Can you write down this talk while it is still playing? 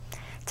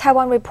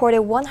Taiwan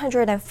reported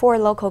 104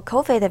 local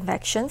COVID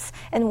infections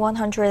and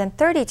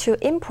 132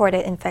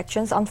 imported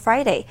infections on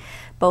Friday,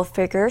 both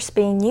figures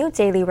being new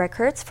daily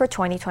records for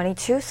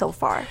 2022 so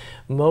far.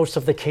 Most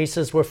of the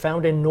cases were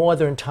found in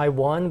northern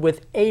Taiwan,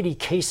 with 80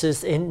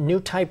 cases in New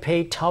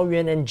Taipei,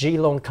 Taoyuan, and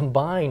Keelung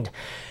combined.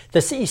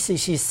 The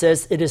CECC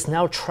says it is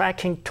now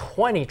tracking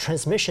 20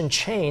 transmission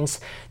chains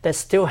that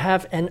still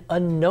have an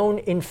unknown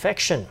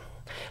infection.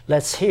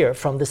 Let's hear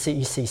from the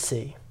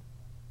CECC.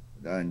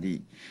 案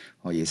例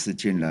也是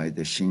近来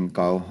的新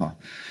高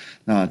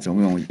那总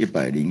共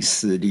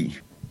104例。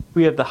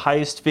 We have the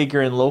highest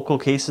figure in local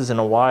cases in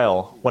a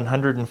while,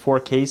 104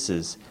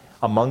 cases.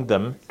 Among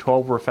them,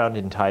 12 were found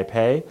in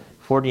Taipei,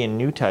 40 in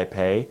New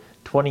Taipei,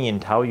 20 in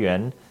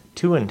Taoyuan,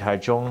 2 in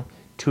Taichung,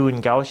 2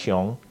 in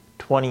Kaohsiung,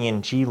 20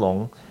 in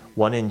Keelung,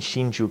 1 in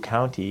Hsinchu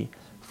County,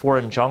 4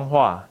 in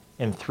Zhanghua,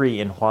 and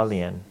 3 in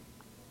Hualien.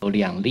 有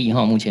2例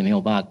目前没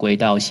有办法归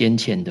到先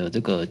前的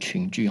这个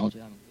群聚。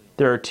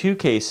 There are 2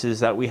 cases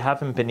that we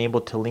haven't been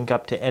able to link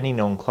up to any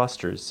known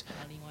clusters,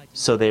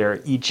 so they are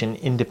each an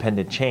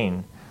independent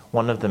chain.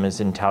 One of them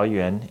is in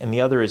Taoyuan, and the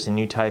other is in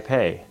New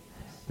Taipei.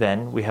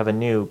 Then we have a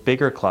new,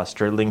 bigger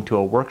cluster linked to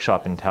a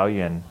workshop in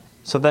Taoyuan,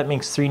 so that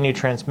makes 3 new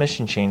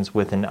transmission chains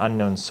with an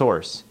unknown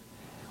source.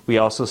 We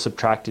also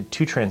subtracted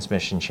 2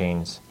 transmission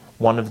chains.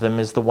 One of them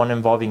is the one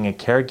involving a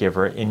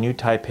caregiver in New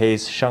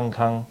Taipei's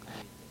Shenkang,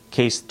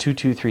 case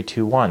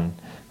 22321,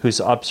 whose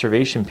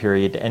observation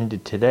period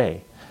ended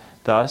today.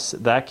 Thus,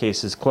 that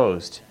case is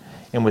closed.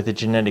 And with the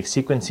genetic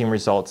sequencing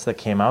results that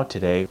came out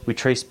today, we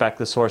traced back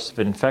the source of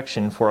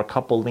infection for a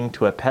couple linked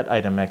to a pet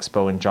item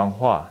expo in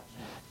Zhanghua.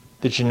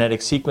 The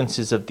genetic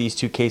sequences of these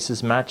 2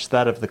 cases matched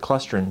that of the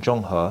cluster in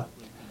Zhonghe.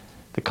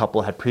 The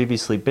couple had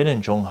previously been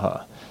in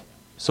Zhonghe,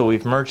 so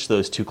we've merged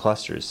those 2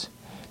 clusters.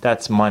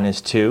 That's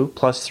 -2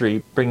 plus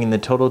 3, bringing the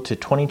total to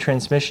 20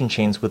 transmission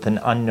chains with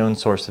an unknown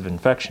source of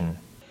infection.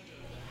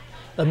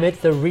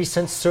 Amid the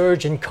recent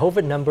surge in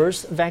COVID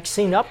numbers,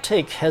 vaccine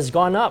uptake has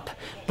gone up.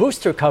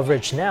 Booster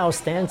coverage now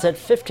stands at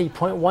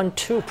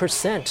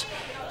 50.12%.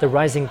 The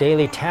rising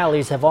daily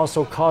tallies have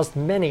also caused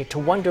many to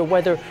wonder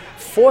whether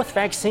 4th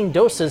vaccine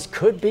doses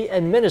could be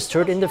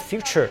administered in the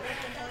future.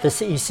 The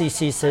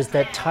CECC says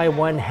that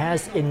Taiwan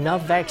has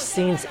enough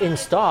vaccines in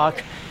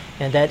stock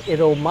and that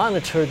it'll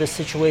monitor the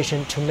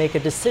situation to make a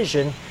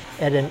decision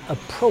at an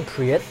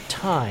appropriate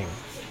time.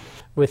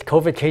 With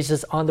COVID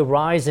cases on the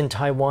rise in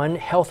Taiwan,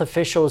 health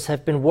officials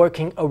have been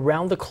working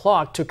around the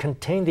clock to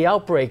contain the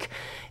outbreak.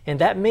 And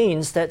that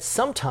means that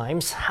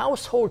sometimes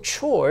household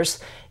chores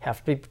have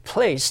to be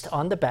placed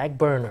on the back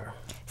burner.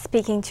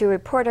 Speaking to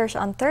reporters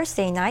on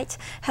Thursday night,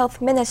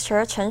 Health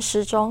Minister Chen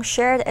Shizhong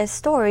shared a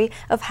story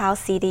of how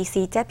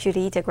CDC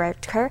Deputy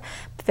Director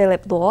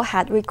Philip Luo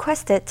had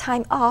requested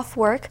time off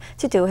work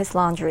to do his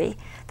laundry.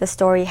 The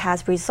story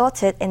has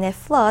resulted in a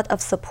flood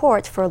of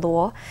support for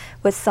Luo,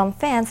 with some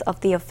fans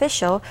of the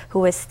official,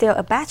 who is still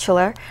a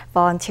bachelor,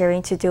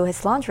 volunteering to do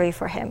his laundry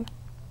for him.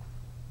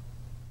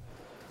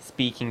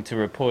 Speaking to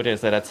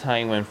reporters at a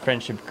Taiwan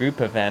Friendship Group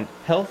event,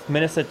 Health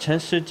Minister Chen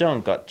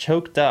Shizhong got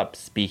choked up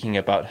speaking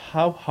about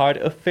how hard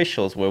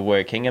officials were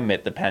working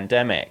amid the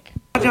pandemic.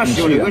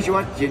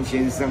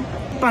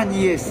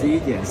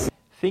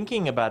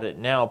 Thinking about it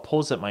now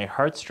pulls at my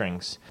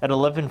heartstrings. At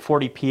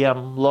 11:40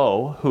 p.m.,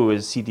 Lo, who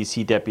is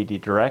CDC Deputy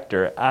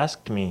Director,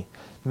 asked me,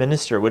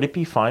 "Minister, would it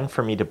be fine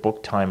for me to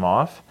book time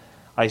off?"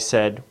 I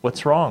said,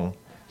 "What's wrong?"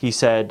 He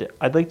said,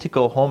 "I'd like to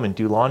go home and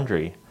do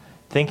laundry."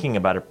 Thinking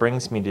about it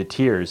brings me to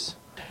tears.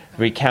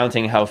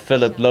 Recounting how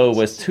Philip Lo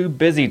was too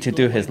busy to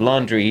do his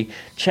laundry,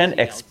 Chen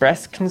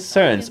expressed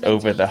concerns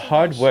over the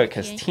hard work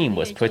his team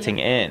was putting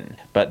in.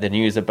 But the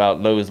news about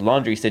Lo's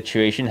laundry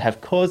situation have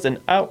caused an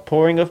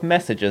outpouring of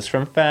messages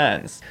from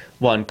fans.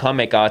 One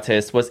comic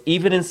artist was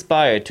even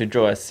inspired to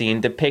draw a scene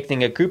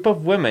depicting a group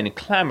of women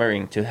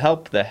clamoring to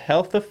help the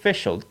health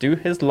official do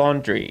his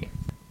laundry.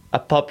 A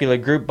popular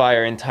group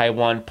buyer in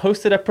Taiwan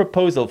posted a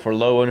proposal for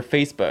Lo on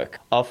Facebook,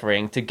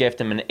 offering to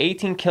gift him an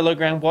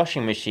 18-kilogram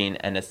washing machine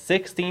and a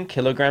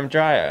 16-kilogram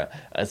dryer,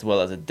 as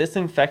well as a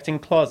disinfecting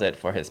closet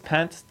for his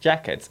pants,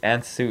 jackets,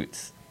 and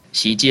suits.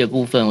 To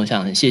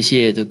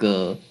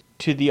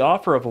the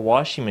offer of a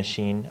washing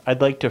machine, I'd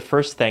like to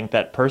first thank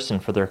that person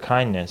for their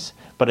kindness,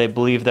 but I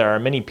believe there are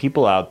many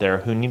people out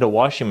there who need a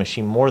washing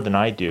machine more than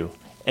I do.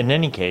 In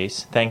any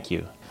case, thank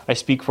you. I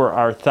speak for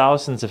our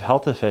thousands of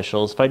health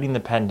officials fighting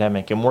the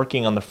pandemic and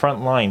working on the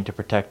front line to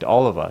protect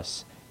all of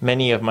us.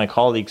 Many of my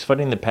colleagues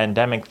fighting the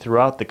pandemic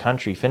throughout the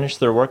country finish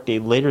their workday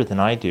later than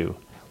I do.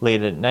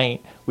 Late at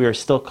night, we are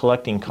still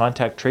collecting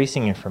contact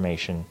tracing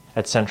information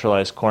at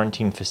centralized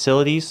quarantine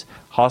facilities,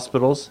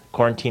 hospitals,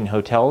 quarantine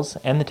hotels,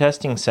 and the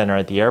testing center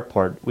at the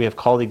airport. We have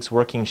colleagues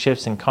working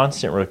shifts in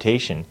constant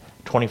rotation,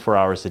 24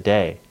 hours a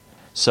day.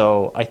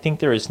 So I think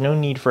there is no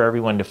need for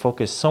everyone to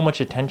focus so much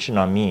attention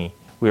on me.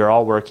 We are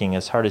all working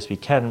as hard as we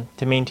can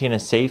to maintain a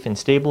safe and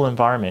stable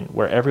environment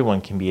where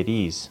everyone can be at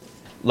ease.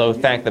 Lo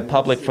thanked the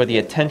public for the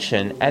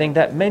attention, adding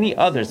that many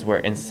others were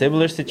in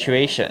similar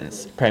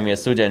situations. Premier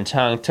Su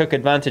Zhenchang took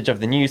advantage of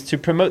the news to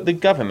promote the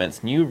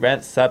government's new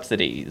rent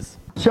subsidies.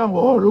 In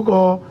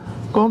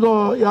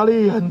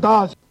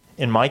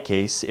my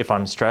case, if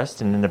I'm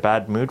stressed and in a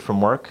bad mood from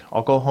work,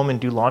 I'll go home and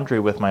do laundry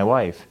with my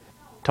wife.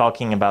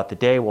 Talking about the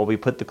day while we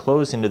put the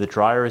clothes into the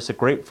dryer is a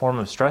great form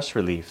of stress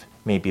relief.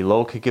 Maybe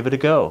Lo could give it a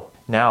go.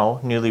 Now,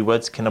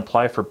 newlyweds can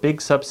apply for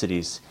big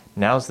subsidies.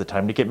 Now's the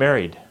time to get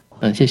married.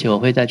 谢谢，我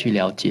会再去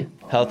了解。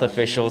 Health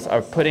officials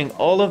are putting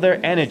all of their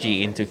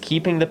energy into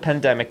keeping the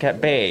pandemic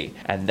at bay,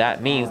 and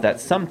that means that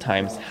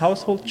sometimes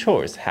household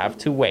chores have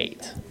to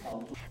wait.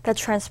 The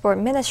Transport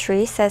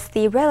Ministry says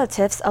the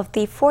relatives of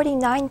the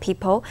 49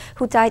 people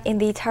who died in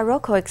the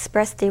Taroko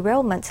Express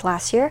derailment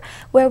last year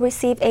will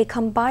receive a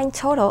combined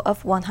total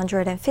of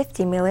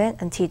 150 million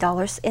NT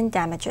dollars in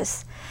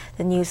damages.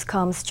 The news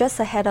comes just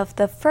ahead of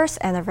the first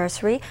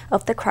anniversary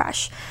of the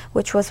crash,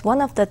 which was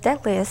one of the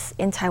deadliest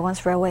in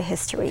Taiwan's railway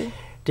history.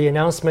 The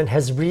announcement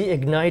has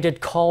reignited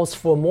calls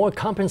for more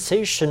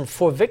compensation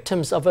for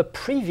victims of a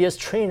previous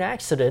train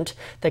accident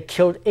that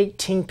killed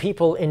 18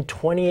 people in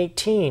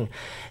 2018.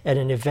 At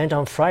an event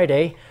on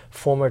Friday,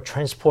 former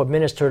Transport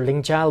Minister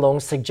Lin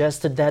Jialong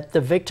suggested that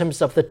the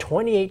victims of the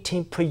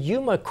 2018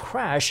 Puyuma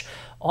crash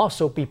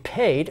also be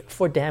paid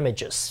for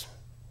damages.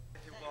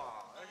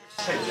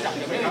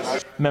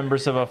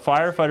 Members of a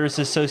firefighters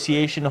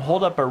association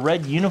hold up a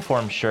red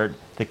uniform shirt,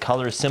 the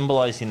color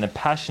symbolizing the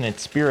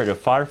passionate spirit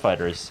of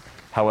firefighters.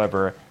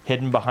 However,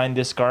 hidden behind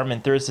this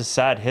garment there is a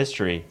sad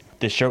history.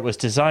 The shirt was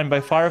designed by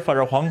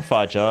firefighter Huang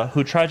Fajia,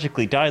 who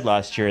tragically died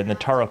last year in the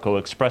Taroko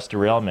Express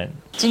derailment.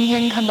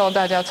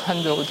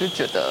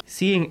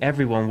 Seeing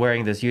everyone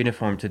wearing this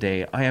uniform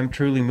today, I am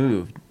truly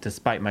moved,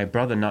 despite my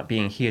brother not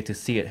being here to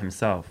see it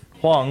himself.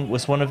 Huang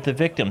was one of the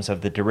victims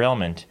of the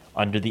derailment.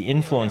 Under the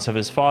influence of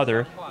his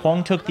father,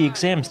 Huang took the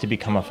exams to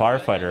become a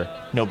firefighter.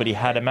 Nobody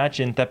had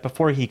imagined that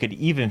before he could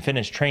even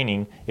finish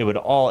training, it would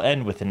all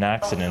end with an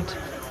accident.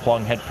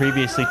 Huang had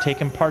previously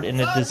taken part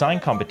in a design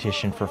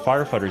competition for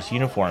firefighters'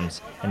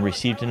 uniforms and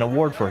received an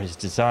award for his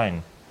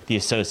design. The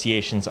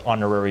association's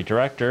honorary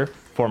director,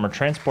 former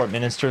Transport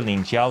Minister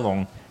Lin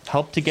Jialong,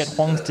 helped to get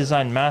Huang's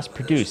design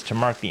mass-produced to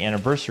mark the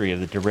anniversary of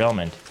the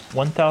derailment.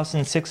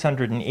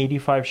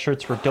 1,685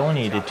 shirts were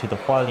donated to the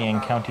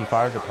Hualien County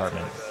Fire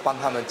Department.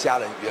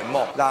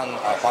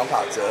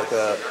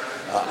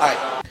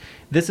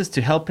 This is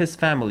to help his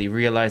family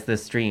realize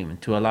this dream,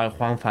 to allow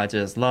Huang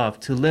Fajia's love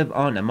to live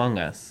on among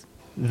us.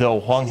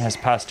 Though Huang has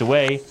passed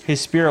away,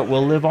 his spirit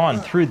will live on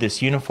through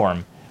this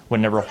uniform,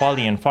 whenever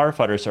Hualien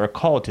firefighters are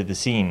called to the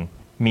scene.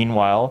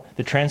 Meanwhile,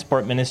 the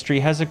Transport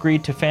Ministry has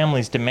agreed to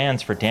families'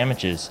 demands for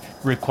damages,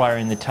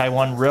 requiring the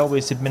Taiwan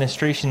Railways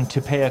Administration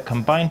to pay a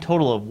combined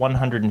total of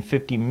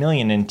 150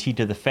 million NT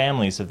to the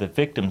families of the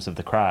victims of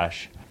the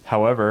crash.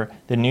 However,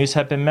 the news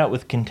had been met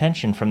with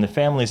contention from the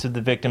families of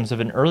the victims of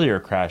an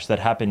earlier crash that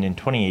happened in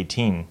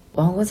 2018.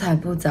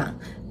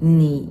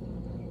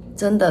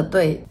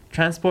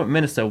 Transport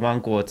Minister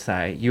Wang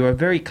Guocai, you are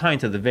very kind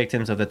to the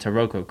victims of the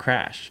Taroko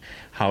crash.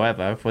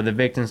 However, for the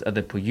victims of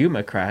the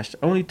Puyuma crash,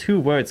 only 2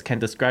 words can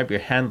describe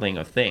your handling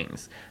of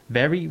things.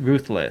 Very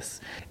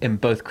ruthless. In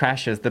both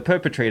crashes, the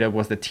perpetrator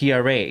was the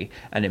TRA,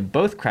 and in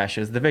both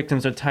crashes, the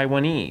victims are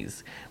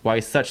Taiwanese.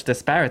 Why such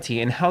disparity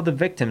in how the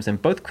victims in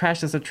both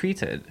crashes are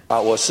treated?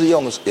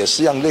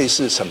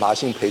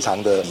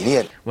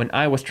 When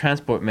I was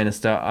Transport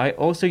Minister, I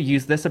also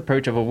used this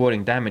approach of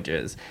awarding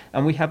damages,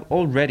 and we have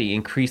already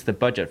increased the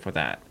budget for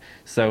that.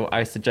 So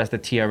I suggest the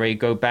TRA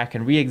go back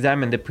and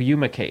re-examine the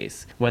Puyuma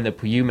case. When the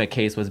Puyuma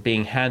case was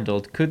being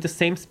handled, could the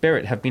same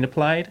spirit have been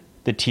applied?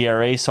 The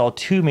TRA saw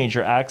 2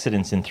 major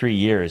accidents in 3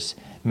 years.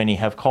 Many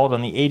have called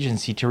on the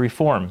agency to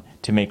reform,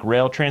 to make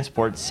rail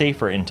transport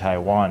safer in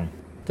Taiwan.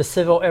 The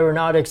Civil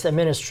Aeronautics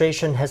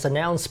Administration has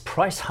announced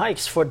price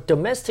hikes for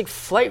domestic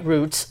flight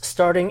routes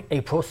starting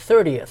April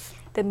 30th.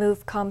 The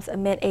move comes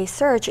amid a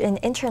surge in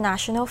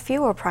international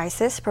fuel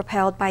prices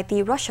propelled by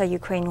the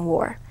Russia-Ukraine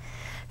war.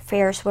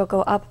 Fares will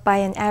go up by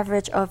an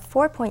average of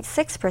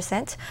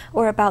 4.6%,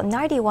 or about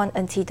 91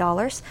 NT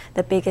dollars.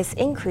 The biggest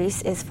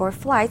increase is for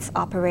flights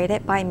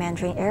operated by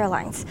Mandarin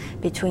Airlines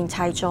between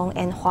Taichung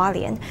and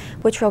Hualien,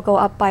 which will go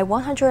up by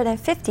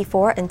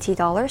 154 NT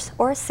dollars,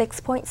 or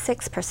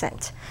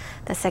 6.6%.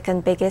 The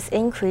second biggest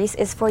increase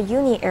is for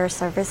Uni Air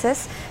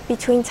services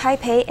between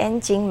Taipei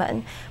and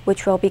Jinmen,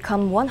 which will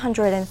become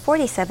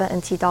 147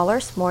 NT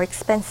dollars more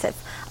expensive,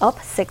 up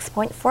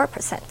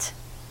 6.4%.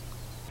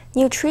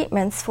 New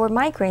treatments for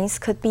migraines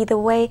could be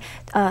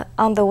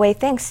on the way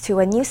thanks to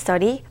a new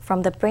study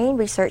from the Brain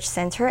Research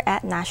Center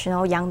at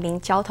National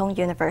Yangming Jiaotong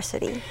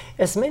University.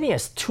 As many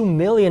as 2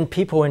 million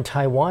people in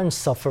Taiwan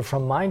suffer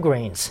from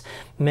migraines.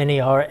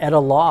 Many are at a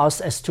loss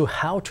as to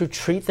how to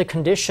treat the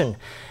condition.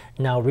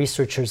 Now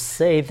researchers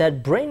say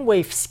that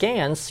brainwave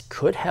scans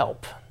could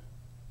help.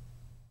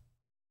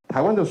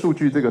 This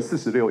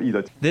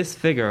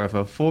figure of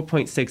a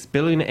 4.6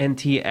 billion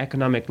NT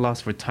economic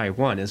loss for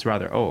Taiwan is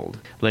rather old.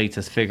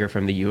 Latest figure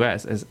from the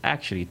US is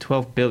actually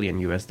 $12 billion.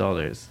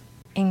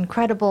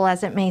 Incredible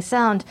as it may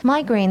sound,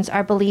 migraines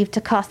are believed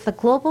to cost the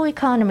global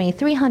economy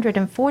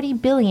 340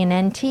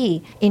 billion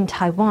NT. In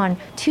Taiwan,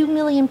 2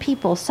 million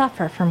people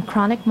suffer from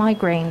chronic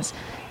migraines.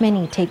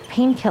 Many take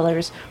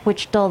painkillers,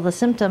 which dull the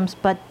symptoms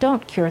but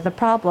don't cure the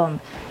problem.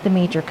 The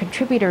major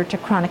contributor to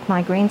chronic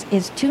migraines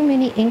is too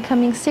many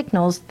incoming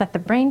signals that the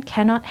brain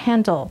cannot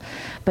handle.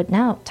 But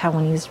now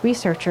Taiwanese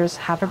researchers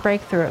have a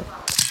breakthrough.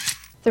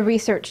 The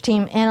research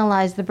team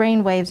analyzed the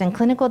brainwaves and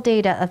clinical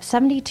data of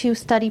 72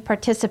 study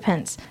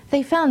participants.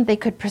 They found they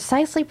could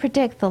precisely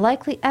predict the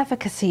likely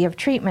efficacy of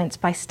treatments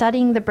by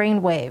studying the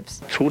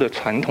brainwaves.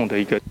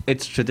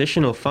 Its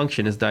traditional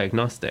function is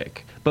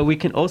diagnostic, but we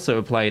can also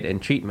apply it in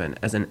treatment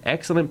as an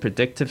excellent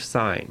predictive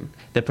sign.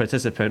 The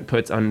participant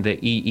puts on the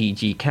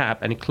EEG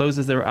cap and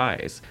closes their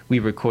eyes. We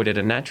recorded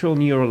a natural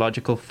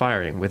neurological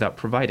firing without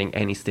providing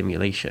any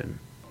stimulation.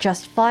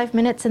 Just 5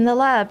 minutes in the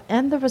lab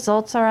and the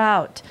results are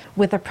out.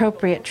 With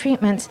appropriate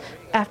treatments,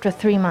 after a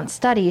 3-month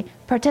study,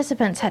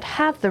 participants had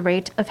half the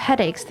rate of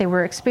headaches they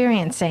were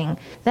experiencing.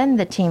 Then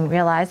the team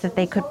realized that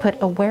they could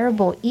put a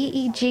wearable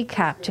EEG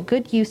cap to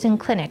good use in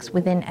clinics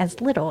within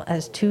as little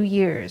as 2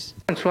 years.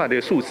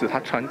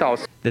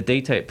 The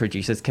data it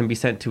produces can be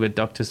sent to a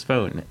doctor's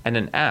phone, and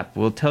an app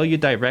will tell you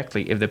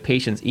directly if the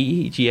patient's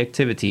EEG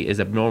activity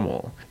is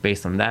abnormal.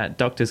 Based on that,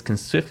 doctors can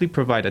swiftly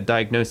provide a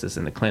diagnosis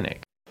in the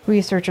clinic.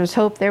 Researchers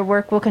hope their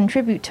work will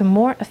contribute to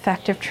more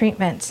effective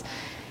treatments.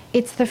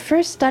 It's the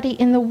first study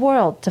in the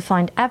world to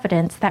find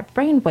evidence that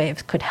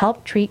brainwaves could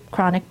help treat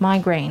chronic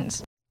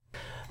migraines.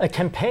 A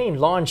campaign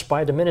launched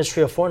by the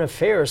Ministry of Foreign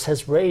Affairs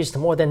has raised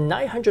more than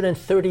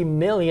 930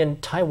 million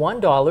Taiwan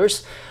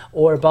dollars,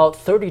 or about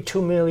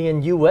 32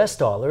 million US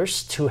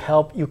dollars, to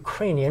help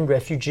Ukrainian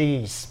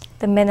refugees.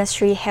 The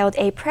ministry held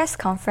a press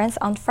conference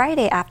on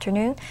Friday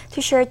afternoon to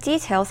share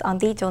details on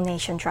the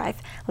donation drive.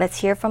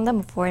 Let's hear from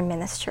the foreign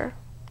minister.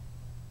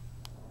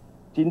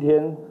 今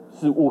天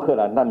是乌克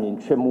兰难民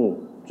劝募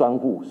专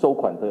户收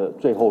款的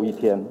最后一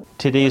天。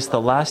 Today is the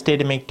last day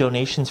to make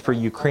donations for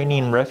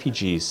Ukrainian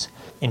refugees.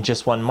 In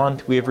just 1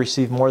 month, we have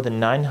received more than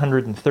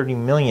 930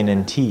 million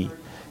NT.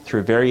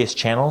 Through various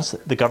channels,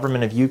 the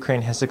government of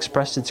Ukraine has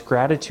expressed its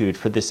gratitude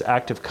for this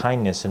act of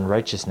kindness and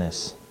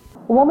righteousness.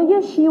 我们也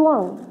希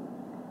望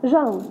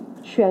让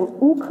全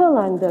乌克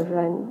兰的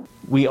人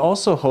We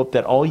also hope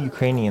that all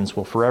Ukrainians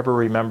will forever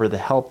remember the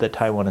help that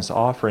Taiwan is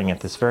offering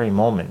at this very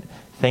moment.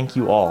 Thank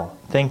you all.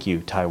 Thank you,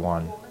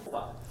 Taiwan.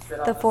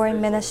 The foreign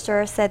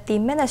minister said the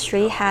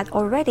ministry had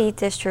already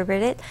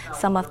distributed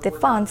some of the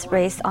funds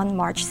raised on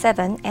March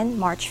 7 and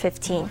March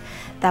 15.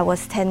 That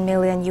was 10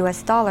 million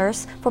US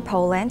dollars for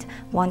Poland,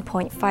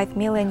 1.5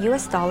 million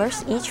US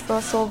dollars each for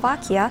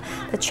Slovakia,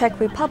 the Czech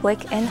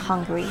Republic, and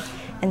Hungary,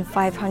 and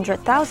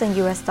 500,000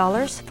 US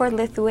dollars for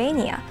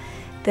Lithuania.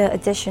 The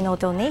additional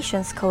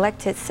donations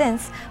collected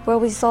since will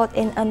result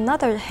in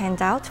another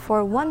handout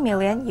for 1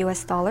 million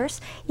US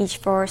dollars each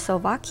for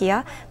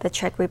Slovakia, the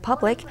Czech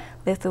Republic,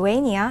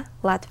 Lithuania,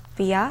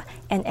 Latvia,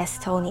 and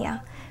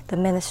Estonia. The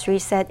ministry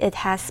said it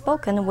has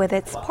spoken with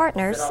its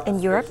partners in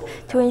Europe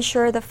to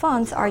ensure the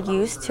funds are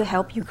used to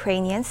help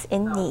Ukrainians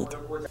in need.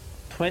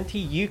 20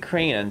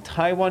 Ukraine and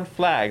Taiwan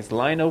flags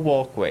line a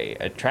walkway,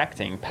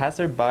 attracting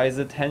passersby's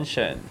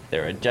attention.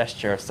 They're a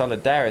gesture of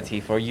solidarity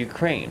for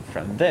Ukraine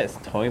from this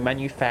toy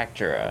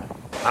manufacturer.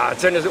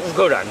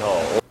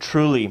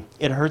 Truly,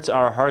 it hurts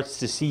our hearts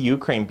to see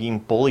Ukraine being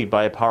bullied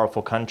by a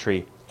powerful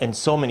country, and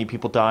so many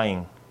people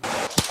dying.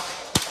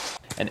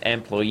 An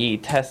employee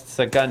tests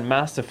a gun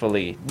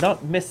masterfully,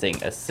 not missing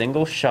a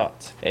single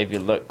shot. If you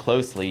look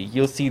closely,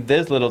 you'll see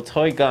this little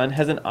toy gun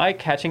has an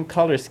eye-catching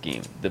color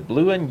scheme, the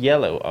blue and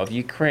yellow of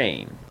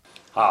Ukraine.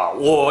 I'm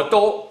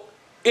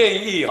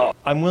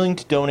willing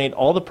to donate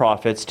all the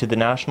profits to the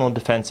National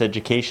Defense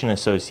Education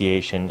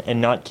Association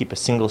and not keep a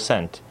single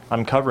cent.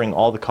 I'm covering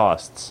all the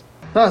costs.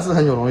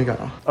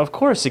 Of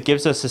course, it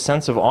gives us a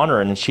sense of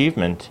honor and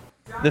achievement.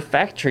 The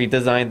factory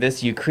designed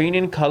this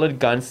Ukrainian-colored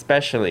gun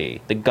specially.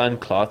 The gun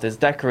cloth is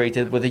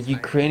decorated with a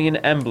Ukrainian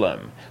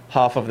emblem.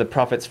 Half of the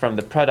profits from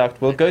the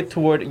product will go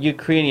toward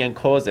Ukrainian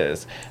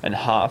causes, and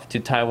half to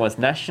Taiwan's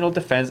National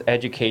Defense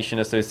Education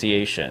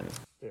Association.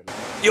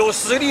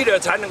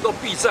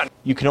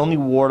 You can only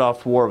ward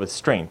off war with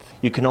strength.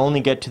 You can only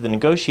get to the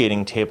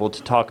negotiating table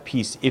to talk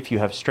peace if you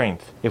have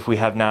strength. If we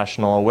have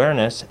national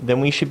awareness,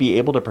 then we should be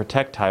able to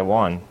protect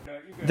Taiwan.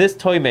 This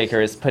toy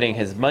maker is putting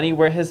his money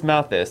where his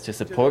mouth is to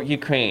support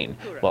Ukraine,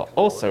 while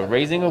also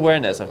raising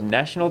awareness of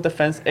national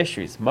defense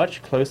issues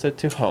much closer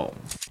to home.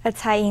 A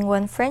Tsai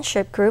Ing-wen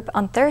friendship group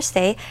on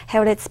Thursday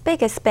held its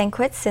biggest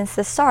banquet since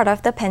the start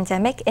of the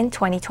pandemic in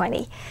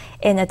 2020.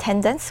 In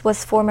attendance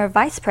was former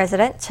Vice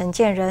President Chen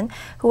Jianren,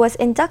 who was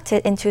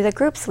inducted into the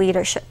group's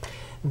leadership.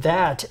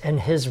 That and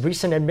his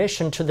recent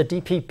admission to the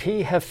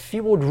DPP have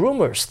fueled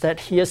rumors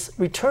that he is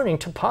returning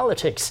to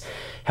politics.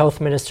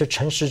 Health Minister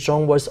Chen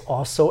Shizhong was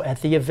also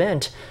at the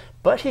event,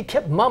 but he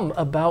kept mum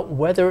about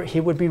whether he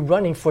would be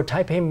running for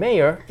Taipei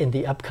mayor in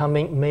the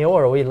upcoming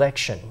mayoral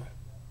election.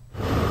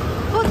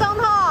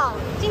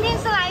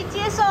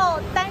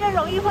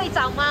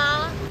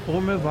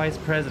 Former Vice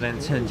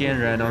President Chen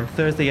Jianren on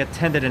Thursday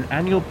attended an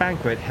annual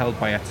banquet held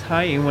by a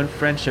Tsai Ing-wen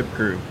friendship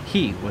group.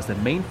 He was the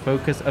main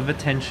focus of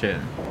attention.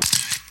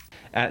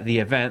 At the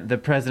event, the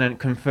president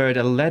conferred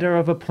a letter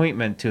of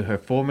appointment to her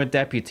former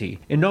deputy,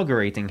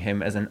 inaugurating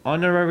him as an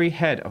honorary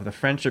head of the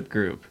friendship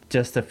group.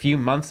 Just a few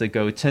months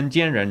ago, Chen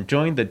Jianren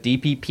joined the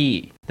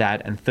DPP.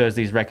 That and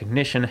Thursday's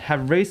recognition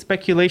have raised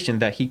speculation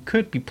that he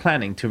could be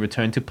planning to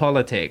return to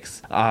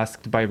politics.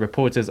 Asked by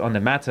reporters on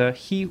the matter,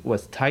 he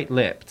was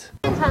tight-lipped.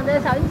 现场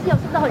的小英基友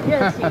是不是很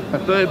热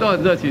情？对，都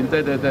很热情，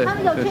对对对。他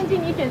们有劝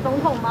进你选总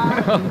统吗？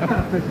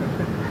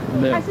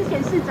还是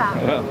选市长？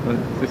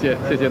谢谢，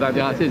谢谢大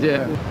家，谢谢。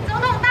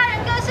总统大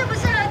人哥适不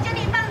适合接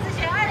你棒子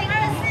选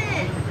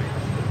2024？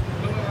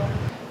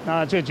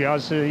那最主要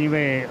是因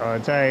为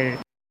在。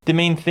 The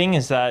main thing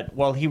is that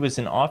while he was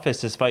in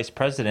office as vice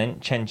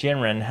president, Chen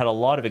Jianren had a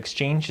lot of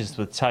exchanges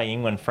with Tsai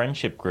Ing-wen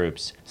friendship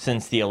groups.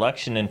 Since the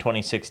election in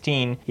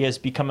 2016, he has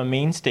become a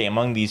mainstay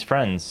among these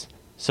friends.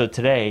 So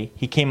today,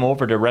 he came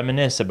over to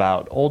reminisce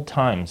about old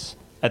times.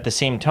 At the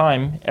same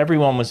time,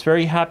 everyone was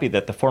very happy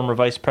that the former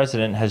vice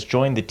president has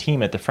joined the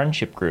team at the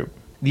friendship group.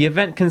 The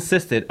event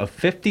consisted of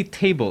 50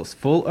 tables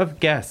full of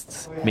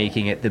guests,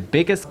 making it the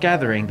biggest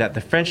gathering that the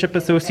Friendship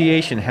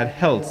Association had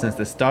held since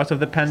the start of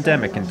the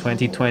pandemic in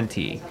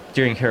 2020.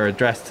 During her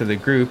address to the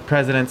group,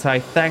 President Tsai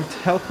thanked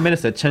Health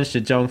Minister Chen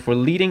Shizhong for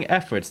leading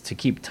efforts to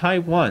keep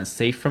Taiwan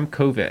safe from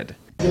COVID.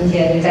 今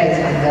天在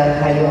场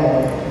的还有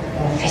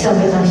非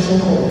常辛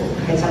苦，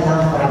非常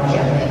好的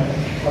两位，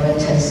我们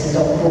陈时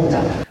中部长。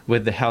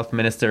 With the health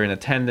minister in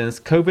attendance,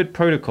 COVID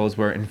protocols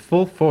were in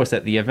full force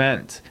at the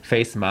event.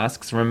 Face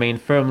masks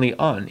remained firmly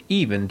on,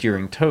 even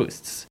during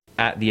toasts.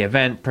 At the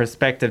event,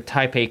 prospective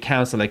Taipei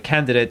councillor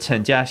candidate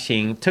Chen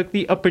Jiaxing took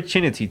the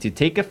opportunity to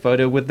take a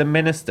photo with the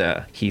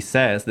minister. He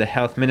says the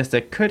health minister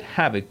could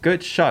have a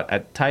good shot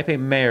at Taipei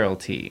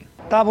mayoralty.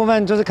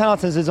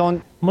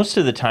 Most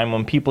of the time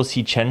when people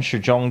see Chen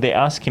Shizhong, they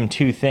ask him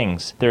two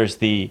things. There's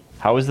the,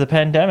 how is the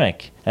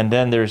pandemic? And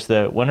then there's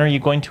the, when are you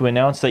going to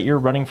announce that you're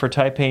running for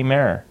Taipei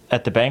mayor?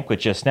 At the banquet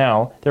just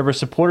now, there were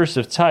supporters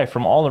of Tsai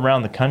from all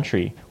around the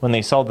country. When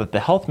they saw that the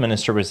health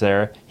minister was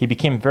there, he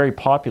became very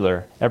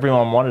popular.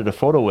 Everyone wanted a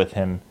photo with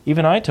him.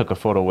 Even I took a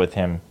photo with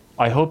him.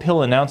 I hope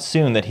he'll announce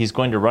soon that he's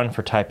going to run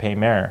for Taipei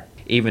mayor.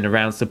 Even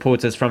around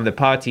supporters from the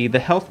party, the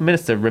health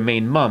minister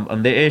remained mum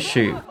on the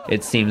issue.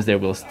 It seems there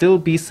will still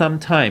be some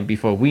time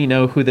before we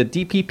know who the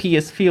DPP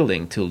is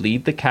fielding to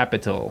lead the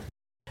capital.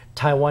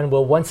 Taiwan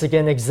will once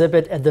again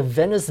exhibit at the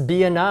Venice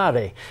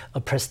Biennale,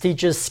 a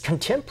prestigious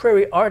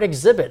contemporary art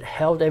exhibit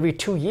held every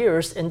 2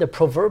 years in the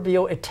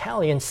proverbial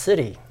Italian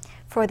city.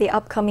 For the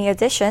upcoming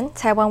edition,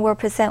 Taiwan will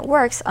present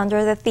works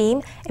under the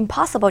theme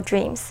Impossible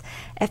Dreams.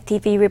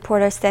 FTV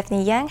reporter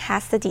Stephanie Yang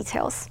has the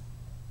details.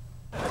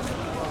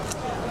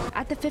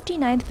 At the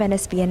 59th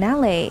Venice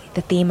Biennale,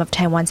 the theme of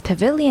Taiwan's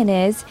pavilion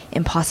is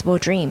Impossible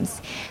Dreams.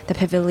 The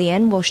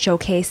pavilion will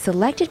showcase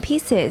selected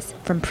pieces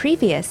from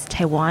previous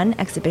Taiwan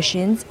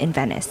exhibitions in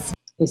Venice.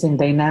 It's in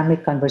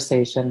dynamic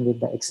conversation with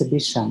the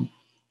exhibition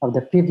of the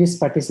previous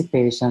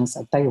participations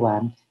of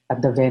Taiwan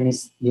at the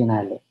Venice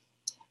Biennale.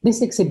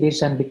 This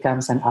exhibition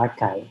becomes an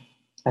archive,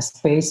 a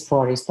space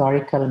for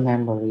historical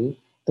memory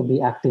to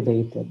be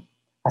activated.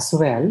 As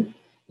well,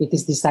 it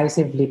is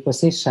decisively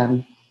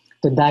positioned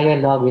to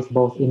dialogue with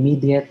both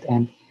immediate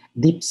and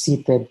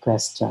deep-seated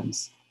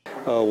questions.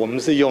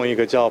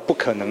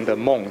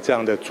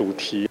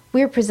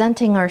 We are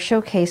presenting our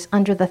showcase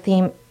under the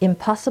theme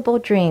Impossible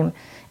Dream.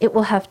 It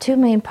will have two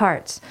main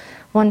parts.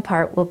 One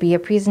part will be a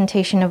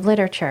presentation of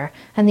literature,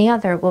 and the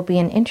other will be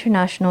an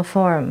international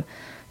forum.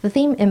 The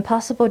theme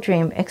Impossible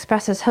Dream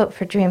expresses hope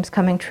for dreams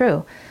coming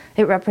true.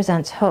 It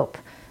represents hope.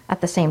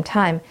 At the same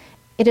time,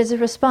 it is a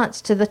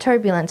response to the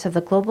turbulence of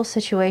the global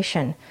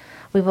situation.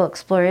 We will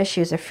explore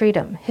issues of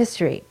freedom,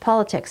 history,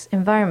 politics,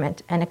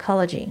 environment, and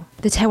ecology.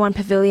 The Taiwan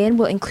Pavilion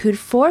will include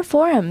 4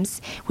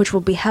 forums, which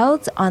will be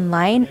held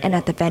online and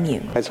at the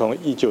venue. From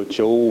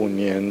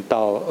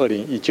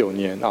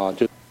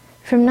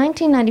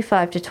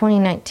 1995 to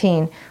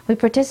 2019, we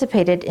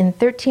participated in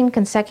 13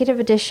 consecutive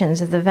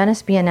editions of the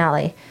Venice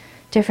Biennale.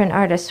 Different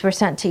artists were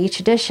sent to each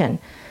edition.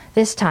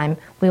 This time,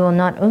 we will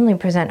not only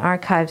present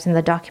archives in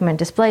the document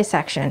display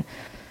section,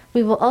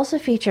 we will also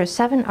feature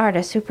 7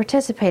 artists who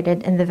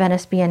participated in the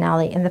Venice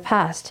Biennale in the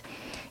past.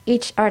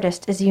 Each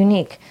artist is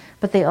unique,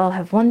 but they all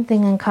have one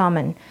thing in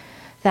common.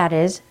 That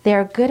is, they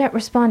are good at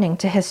responding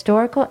to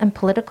historical and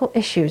political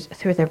issues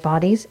through their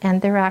bodies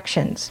and their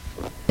actions.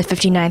 The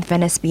 59th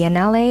Venice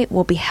Biennale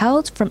will be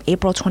held from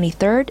April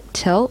 23rd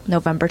till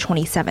November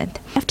 27th.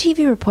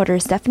 FTV reporter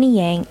Stephanie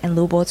Yang and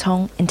Lu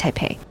Bo-tong in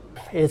Taipei.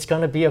 It's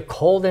going to be a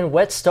cold and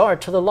wet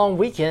start to the long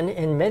weekend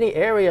in many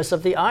areas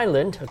of the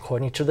island,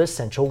 according to the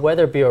Central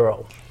Weather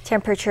Bureau.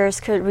 Temperatures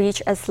could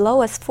reach as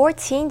low as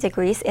 14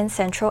 degrees in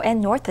central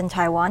and northern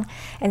Taiwan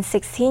and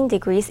 16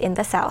 degrees in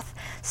the south.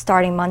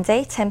 Starting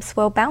Monday, temps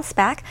will bounce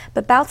back,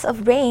 but bouts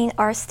of rain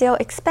are still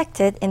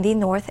expected in the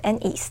north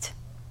and east.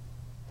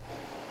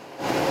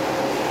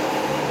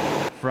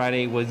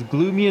 Friday was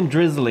gloomy and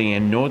drizzly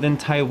in northern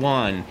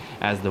Taiwan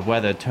as the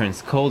weather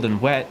turns cold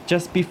and wet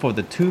just before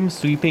the tomb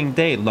sweeping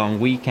day long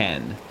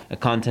weekend. A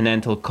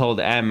continental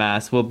cold air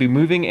mass will be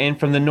moving in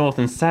from the north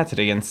on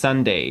Saturday and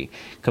Sunday.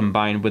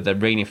 Combined with a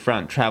rainy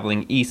front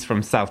traveling east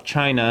from South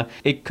China,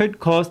 it could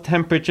cause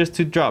temperatures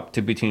to drop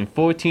to between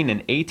 14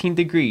 and 18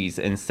 degrees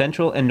in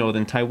central and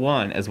northern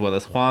Taiwan, as well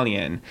as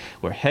Hualien,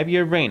 where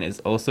heavier rain is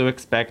also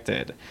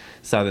expected.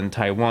 Southern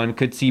Taiwan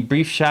could see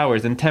brief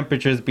showers and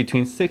temperatures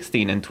between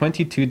 16 and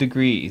 22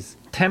 degrees.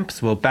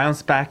 Temps will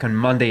bounce back on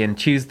Monday and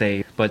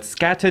Tuesday, but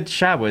scattered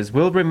showers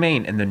will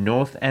remain in the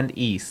north and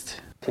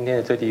east.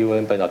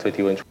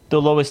 The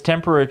lowest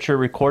temperature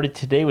recorded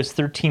today was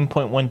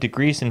 13.1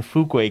 degrees in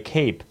Fugui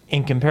Cape.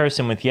 In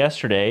comparison with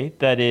yesterday,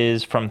 that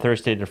is from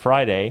Thursday to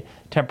Friday,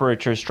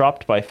 temperatures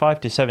dropped by 5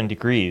 to 7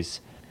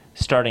 degrees.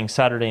 Starting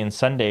Saturday and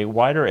Sunday,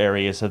 wider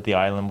areas of the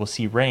island will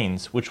see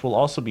rains, which will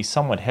also be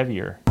somewhat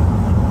heavier.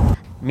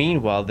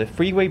 Meanwhile, the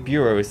Freeway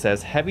Bureau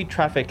says heavy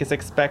traffic is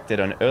expected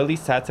on early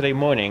Saturday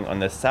morning on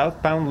the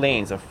southbound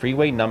lanes of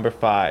Freeway Number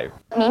 5.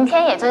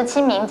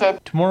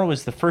 Tomorrow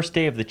is the first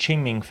day of the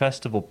Qingming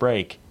Festival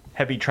break.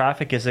 Heavy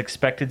traffic is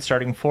expected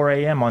starting 4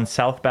 a.m. on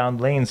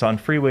southbound lanes on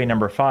Freeway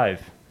Number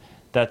 5.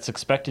 That's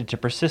expected to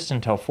persist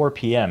until 4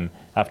 p.m.,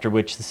 after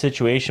which the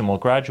situation will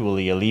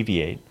gradually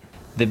alleviate.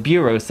 The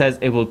Bureau says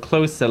it will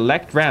close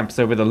select ramps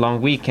over the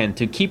long weekend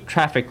to keep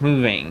traffic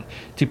moving.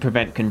 To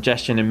prevent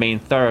congestion in main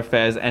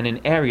thoroughfares and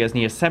in areas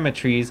near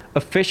cemeteries,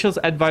 officials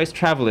advise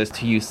travelers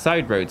to use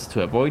side roads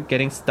to avoid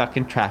getting stuck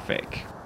in traffic.